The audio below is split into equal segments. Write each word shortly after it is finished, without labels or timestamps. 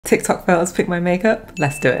TikTok fails pick my makeup.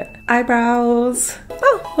 Let's do it. Eyebrows.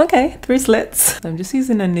 Oh, okay, 3 slits. So I'm just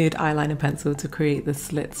using a nude eyeliner pencil to create the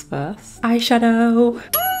slits first. Eyeshadow.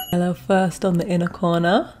 Yellow first on the inner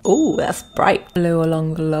corner. Oh, that's bright. Blue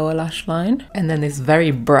along the lower lash line. And then this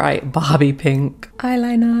very bright Barbie pink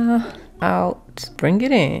eyeliner. Out. Bring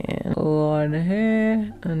it in. One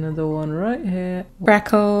here. Another one right here.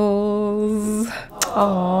 Freckles.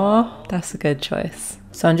 Aww, that's a good choice.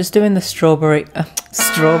 So I'm just doing the strawberry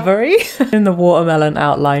in the watermelon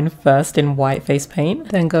outline first in white face paint,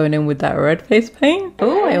 then going in with that red face paint.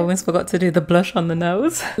 Oh, I almost forgot to do the blush on the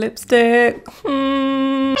nose. Lipstick.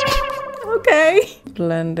 Okay.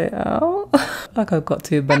 Blend it out. Like I've got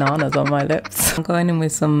 2 bananas on my lips. I'm going in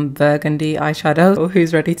with some burgundy eyeshadow.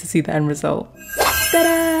 Who's ready to see the end result?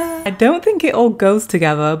 Ta-da! I don't think it all goes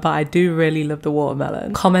together, but I do really love the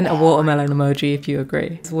watermelon. Comment a watermelon emoji if you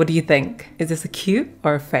agree. So what do you think? Is this a cute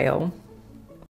or a fail?